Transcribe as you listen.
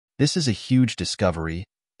This is a huge discovery,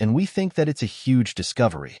 and we think that it's a huge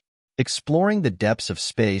discovery. Exploring the depths of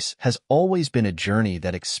space has always been a journey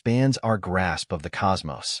that expands our grasp of the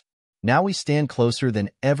cosmos. Now we stand closer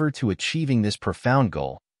than ever to achieving this profound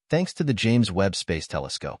goal, thanks to the James Webb Space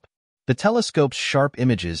Telescope. The telescope's sharp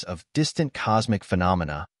images of distant cosmic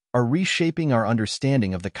phenomena are reshaping our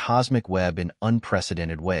understanding of the cosmic web in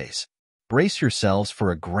unprecedented ways. Brace yourselves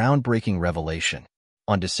for a groundbreaking revelation.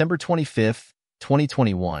 On December 25,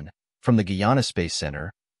 2021, from the Guyana Space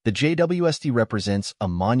Center, the JWST represents a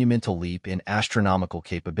monumental leap in astronomical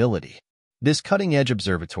capability. This cutting-edge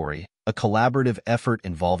observatory, a collaborative effort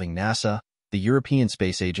involving NASA, the European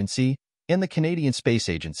Space Agency, and the Canadian Space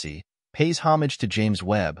Agency, pays homage to James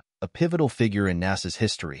Webb, a pivotal figure in NASA's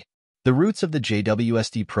history. The roots of the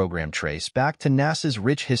JWST program trace back to NASA's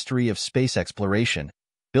rich history of space exploration,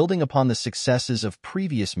 building upon the successes of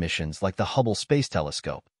previous missions like the Hubble Space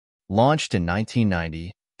Telescope. Launched in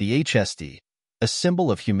 1990, the HST, a symbol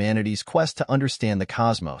of humanity's quest to understand the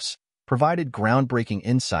cosmos, provided groundbreaking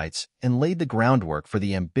insights and laid the groundwork for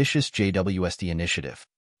the ambitious JWST initiative.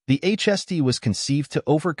 The HST was conceived to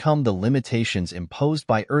overcome the limitations imposed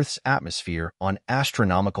by Earth's atmosphere on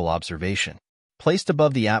astronomical observation. Placed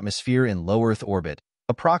above the atmosphere in low Earth orbit,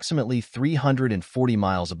 approximately 340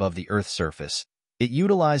 miles above the Earth's surface, it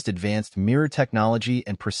utilized advanced mirror technology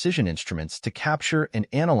and precision instruments to capture and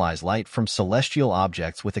analyze light from celestial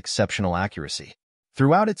objects with exceptional accuracy.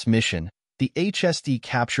 Throughout its mission, the HST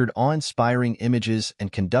captured awe-inspiring images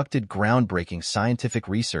and conducted groundbreaking scientific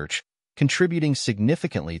research, contributing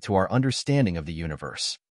significantly to our understanding of the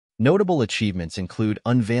universe. Notable achievements include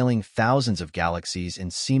unveiling thousands of galaxies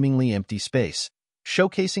in seemingly empty space,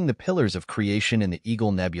 showcasing the pillars of creation in the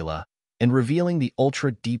Eagle Nebula, and revealing the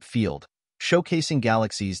ultra-deep field, showcasing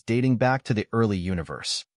galaxies dating back to the early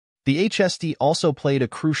universe. The HST also played a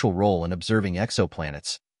crucial role in observing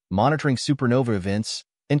exoplanets, monitoring supernova events,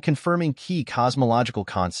 and confirming key cosmological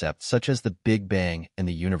concepts such as the Big Bang and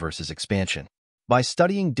the universe's expansion. By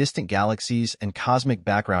studying distant galaxies and cosmic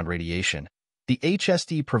background radiation, the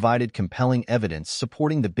HST provided compelling evidence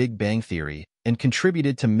supporting the Big Bang theory and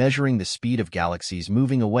contributed to measuring the speed of galaxies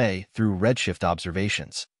moving away through redshift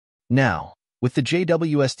observations. Now, with the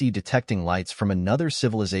JWST detecting lights from another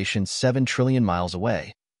civilization 7 trillion miles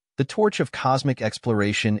away, the torch of cosmic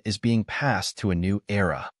exploration is being passed to a new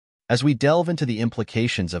era. As we delve into the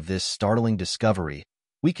implications of this startling discovery,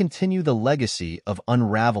 we continue the legacy of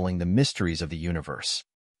unraveling the mysteries of the universe.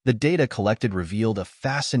 The data collected revealed a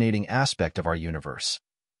fascinating aspect of our universe.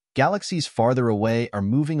 Galaxies farther away are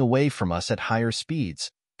moving away from us at higher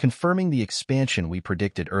speeds, confirming the expansion we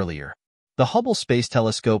predicted earlier. The Hubble Space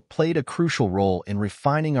Telescope played a crucial role in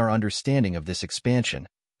refining our understanding of this expansion,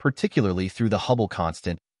 particularly through the Hubble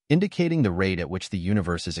constant, indicating the rate at which the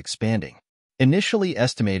universe is expanding. Initially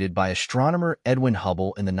estimated by astronomer Edwin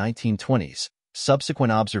Hubble in the 1920s,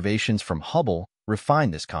 subsequent observations from Hubble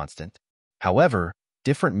refined this constant. However,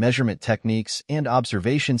 different measurement techniques and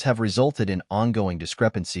observations have resulted in ongoing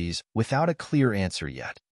discrepancies without a clear answer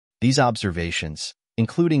yet. These observations,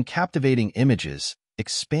 including captivating images,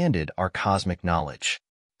 expanded our cosmic knowledge.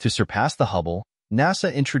 To surpass the Hubble,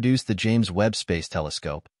 NASA introduced the James Webb Space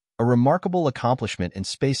Telescope, a remarkable accomplishment in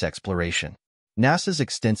space exploration. NASA's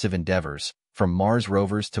extensive endeavors, from Mars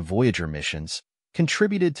rovers to Voyager missions,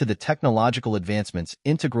 contributed to the technological advancements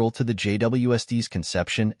integral to the JWST's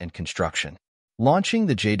conception and construction. Launching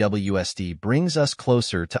the JWST brings us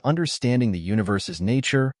closer to understanding the universe's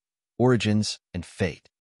nature, origins, and fate.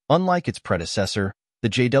 Unlike its predecessor, the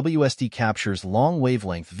JWST captures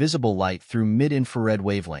long-wavelength visible light through mid-infrared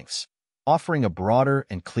wavelengths, offering a broader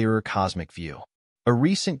and clearer cosmic view. A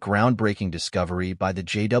recent groundbreaking discovery by the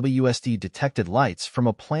JWST detected lights from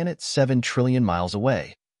a planet 7 trillion miles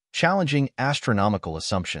away, challenging astronomical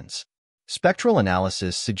assumptions. Spectral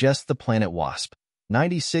analysis suggests the planet WASP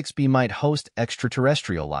 96b might host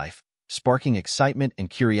extraterrestrial life, sparking excitement and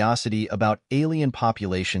curiosity about alien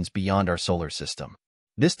populations beyond our solar system.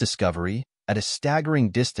 This discovery, at a staggering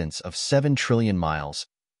distance of 7 trillion miles,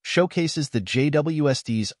 showcases the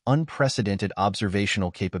JWST's unprecedented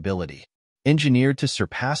observational capability. Engineered to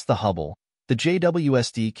surpass the Hubble, the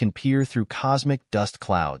JWST can peer through cosmic dust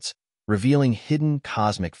clouds, revealing hidden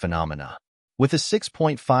cosmic phenomena. With a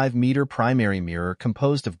 6.5-meter primary mirror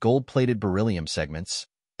composed of gold-plated beryllium segments,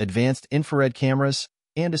 advanced infrared cameras,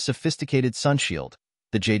 and a sophisticated sunshield,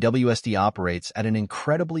 the JWST operates at an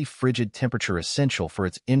incredibly frigid temperature essential for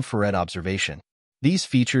its infrared observation. These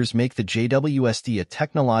features make the JWST a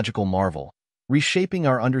technological marvel, reshaping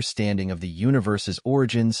our understanding of the universe's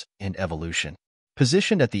origins and evolution.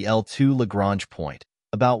 Positioned at the L2 Lagrange point,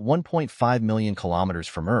 about 1.5 million kilometers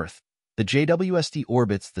from Earth, the the JWST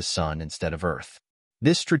orbits the Sun instead of Earth.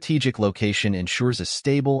 This strategic location ensures a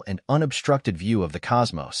stable and unobstructed view of the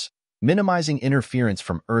cosmos, minimizing interference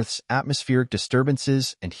from Earth's atmospheric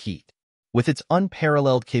disturbances and heat. With its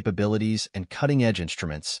unparalleled capabilities and cutting-edge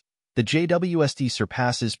instruments, the JWST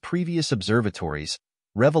surpasses previous observatories,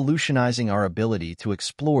 revolutionizing our ability to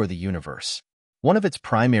explore the universe. One of its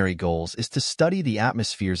primary goals is to study the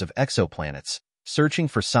atmospheres of exoplanets, searching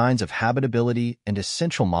for signs of habitability and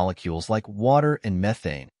essential molecules like water and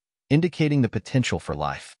methane, indicating the potential for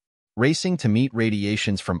life. Racing to meet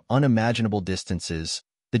radiations from unimaginable distances,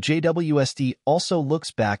 the JWST also looks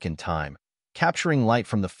back in time, capturing light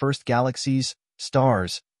from the first galaxies,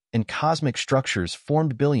 stars, and cosmic structures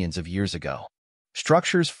formed billions of years ago.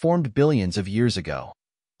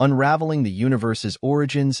 Unraveling the universe's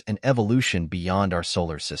origins and evolution beyond our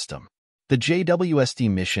solar system. The JWST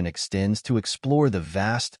mission extends to explore the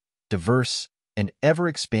vast, diverse, and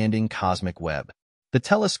ever-expanding cosmic web. The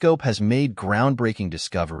telescope has made groundbreaking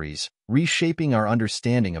discoveries, reshaping our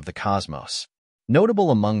understanding of the cosmos. Notable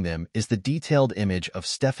among them is the detailed image of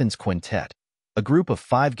Stephan's Quintet, a group of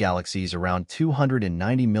 5 galaxies around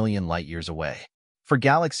 290 million light-years away. For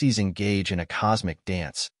galaxies engage in a cosmic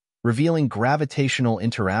dance, revealing gravitational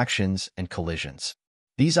interactions and collisions.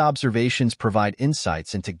 These observations provide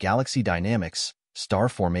insights into galaxy dynamics, star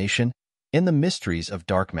formation, and the mysteries of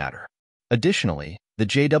dark matter. Additionally, the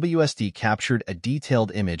JWST captured a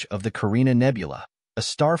detailed image of the Carina Nebula, a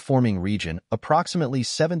star-forming region approximately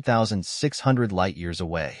 7,600 light-years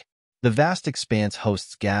away. The vast expanse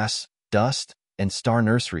hosts gas, dust, and star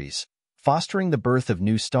nurseries, fostering the birth of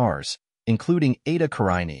new stars, including Eta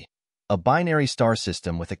Carinae, a binary star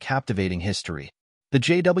system with a captivating history. The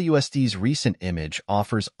JWST's recent image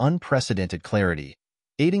offers unprecedented clarity,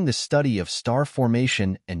 aiding the study of star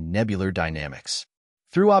formation and nebular dynamics.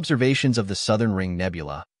 Through observations of the Southern Ring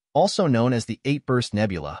Nebula, also known as the 8-burst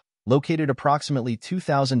Nebula, located approximately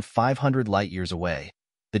 2,500 light-years away,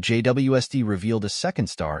 the JWST revealed a second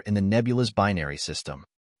star in the nebula's binary system.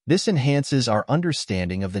 This enhances our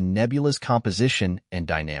understanding of the nebula's composition and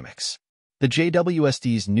dynamics. The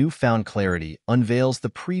JWST's newfound clarity unveils the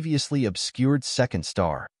previously obscured second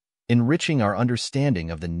star, enriching our understanding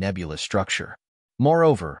of the nebula's structure.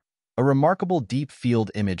 Moreover, a remarkable deep-field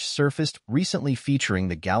image surfaced recently featuring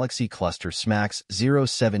the galaxy cluster SMACS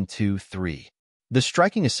 0723. The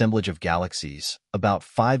striking assemblage of galaxies, about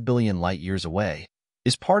 5 billion light-years away,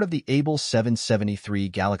 is part of the Abell 773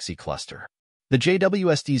 galaxy cluster. The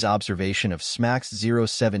JWST's observation of SMACS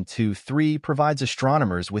 0723 provides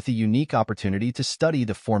astronomers with a unique opportunity to study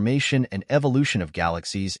the formation and evolution of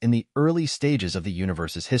galaxies in the early stages of the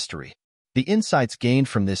universe's history. The insights gained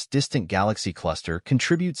from this distant galaxy cluster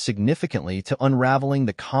contribute significantly to unraveling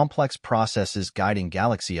the complex processes guiding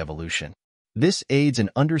galaxy evolution. This aids in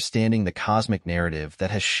understanding the cosmic narrative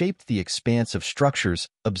that has shaped the expanse of structures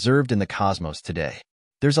observed in the cosmos today.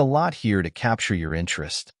 There's a lot here to capture your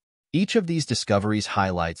interest. Each of these discoveries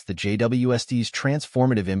highlights the JWST's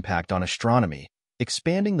transformative impact on astronomy,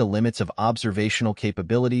 expanding the limits of observational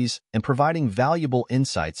capabilities and providing valuable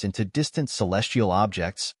insights into distant celestial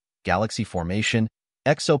objects, galaxy formation,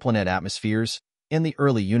 exoplanet atmospheres, and the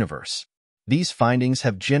early universe. These findings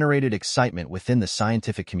have generated excitement within the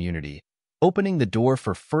scientific community, opening the door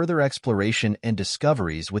for further exploration and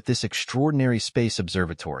discoveries with this extraordinary space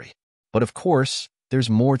observatory. But of course, there's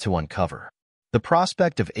more to uncover. The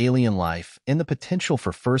prospect of alien life and the potential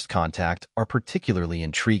for first contact are particularly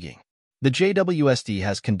intriguing. The JWST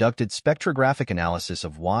has conducted spectrographic analysis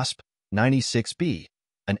of WASP-96b,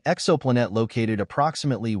 an exoplanet located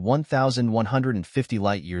approximately 1,150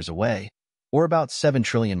 light-years away, or about 7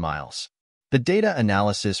 trillion miles. The data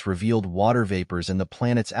analysis revealed water vapors in the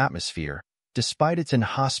planet's atmosphere, despite its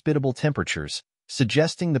inhospitable temperatures,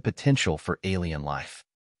 suggesting the potential for alien life.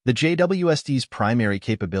 The JWST's primary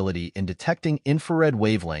capability in detecting infrared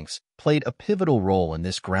wavelengths played a pivotal role in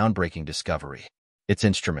this groundbreaking discovery. Its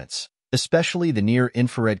instruments, especially the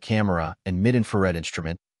near-infrared camera and mid-infrared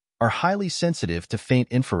instrument, are highly sensitive to faint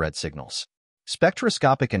infrared signals.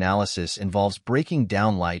 Spectroscopic analysis involves breaking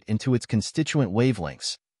down light into its constituent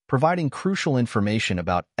wavelengths, providing crucial information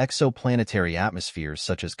about exoplanetary atmospheres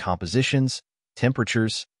such as compositions,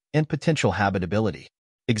 temperatures, and potential habitability.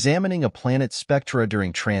 Examining a planet's spectra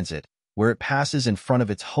during transit, where it passes in front of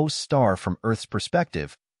its host star from Earth's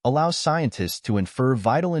perspective, allows scientists to infer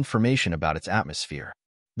vital information about its atmosphere.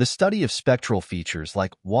 The study of spectral features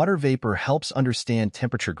like water vapor helps understand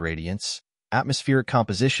temperature gradients, atmospheric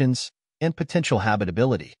compositions, and potential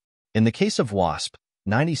habitability. In the case of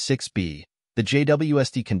WASP-96b, the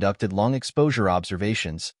JWST conducted long-exposure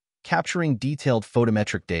observations, capturing detailed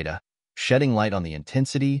photometric data, shedding light on the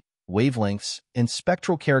intensity, wavelengths, and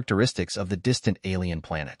spectral characteristics of the distant alien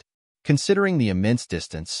planet. Considering the immense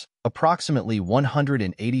distance, approximately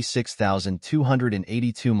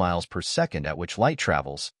 186,282 miles per second at which light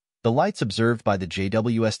travels, the lights observed by the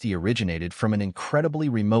JWST originated from an incredibly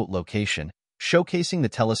remote location, showcasing the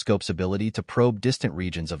telescope's ability to probe distant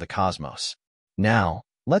regions of the cosmos. Now,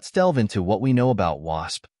 let's delve into what we know about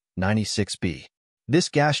WASP 96b. This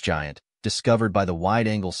gas giant, discovered by the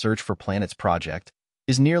Wide-Angle Search for Planets project,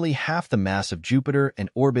 is nearly half the mass of Jupiter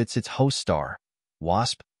and orbits its host star,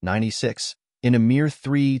 WASP 96, in a mere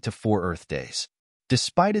 3 to 4 Earth days.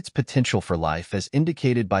 Despite its potential for life as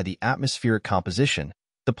indicated by the atmospheric composition,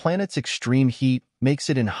 the planet's extreme heat makes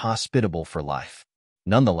it inhospitable for life.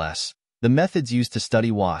 Nonetheless, the methods used to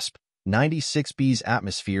study WASP 96b's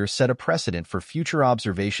atmosphere set a precedent for future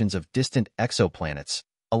observations of distant exoplanets,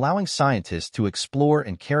 allowing scientists to explore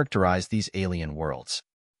and characterize these alien worlds.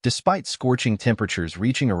 Despite scorching temperatures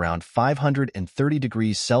reaching around 530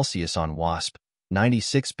 degrees Celsius on WASP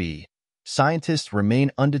 96b, scientists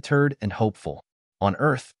remain undeterred and hopeful. On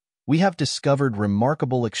Earth, we have discovered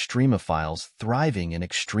remarkable extremophiles thriving in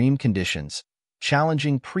extreme conditions,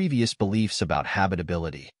 challenging previous beliefs about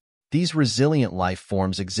habitability. These resilient life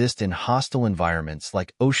forms exist in hostile environments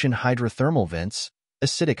like ocean hydrothermal vents,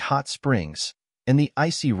 acidic hot springs, and the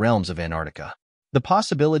icy realms of Antarctica. The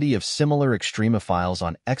possibility of similar extremophiles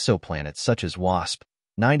on exoplanets such as WASP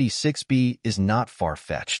 96b is not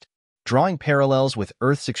far-fetched. Drawing parallels with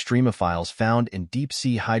Earth's extremophiles found in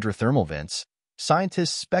deep-sea hydrothermal vents,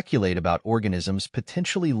 scientists speculate about organisms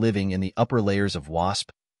potentially living in the upper layers of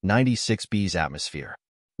WASP 96b's atmosphere.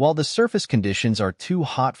 While the surface conditions are too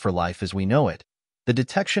hot for life as we know it, the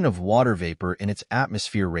detection of water vapor in its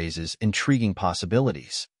atmosphere raises intriguing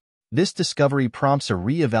possibilities. This discovery prompts a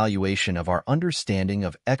re-evaluation of our understanding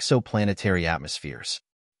of exoplanetary atmospheres.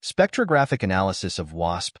 Spectrographic analysis of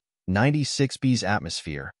WASP 96b's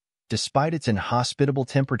atmosphere, despite its inhospitable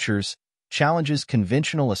temperatures, challenges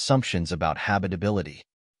conventional assumptions about habitability.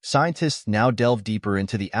 Scientists now delve deeper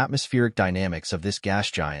into the atmospheric dynamics of this gas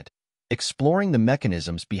giant, exploring the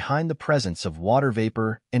mechanisms behind the presence of water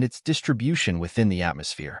vapor and its distribution within the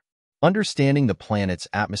atmosphere. Understanding the planet's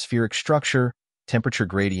atmospheric structure, temperature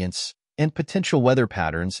gradients, and potential weather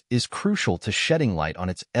patterns is crucial to shedding light on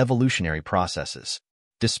its evolutionary processes.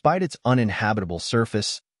 Despite its uninhabitable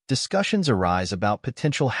surface, discussions arise about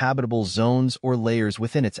potential habitable zones or layers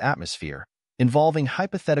within its atmosphere, involving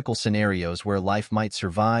hypothetical scenarios where life might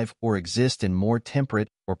survive or exist in more temperate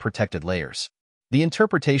or protected layers. The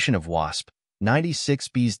interpretation of WASP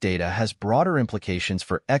 96b's data has broader implications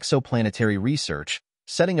for exoplanetary research,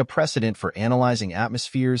 setting a precedent for analyzing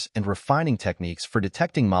atmospheres and refining techniques for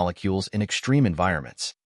detecting molecules in extreme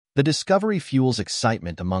environments. The discovery fuels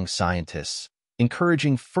excitement among scientists,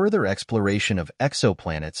 encouraging further exploration of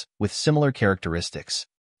exoplanets with similar characteristics.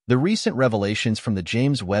 The recent revelations from the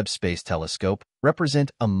James Webb Space Telescope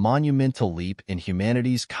represent a monumental leap in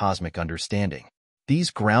humanity's cosmic understanding.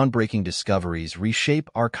 These groundbreaking discoveries reshape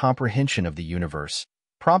our comprehension of the universe,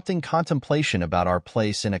 prompting contemplation about our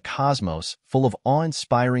place in a cosmos full of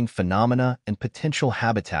awe-inspiring phenomena and potential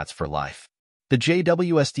habitats for life. The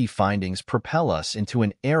JWST findings propel us into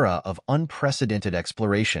an era of unprecedented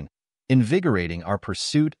exploration, invigorating our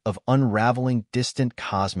pursuit of unraveling distant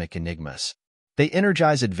cosmic enigmas. They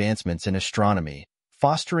energize advancements in astronomy,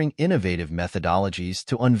 fostering innovative methodologies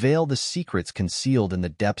to unveil the secrets concealed in the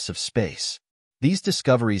depths of space. These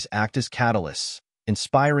discoveries act as catalysts,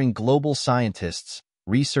 inspiring global scientists,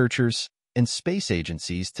 researchers, and space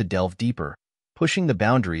agencies to delve deeper, pushing the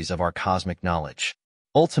boundaries of our cosmic knowledge.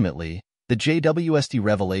 Ultimately, the JWST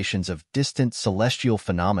revelations of distant celestial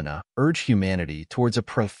phenomena urge humanity towards a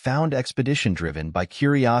profound expedition driven by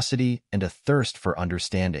curiosity and a thirst for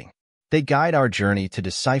understanding. They guide our journey to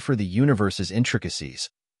decipher the universe's intricacies,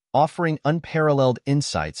 offering unparalleled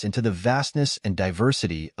insights into the vastness and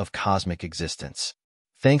diversity of cosmic existence.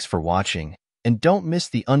 Thanks for watching, and don't miss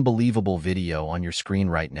the unbelievable video on your screen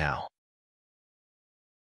right now.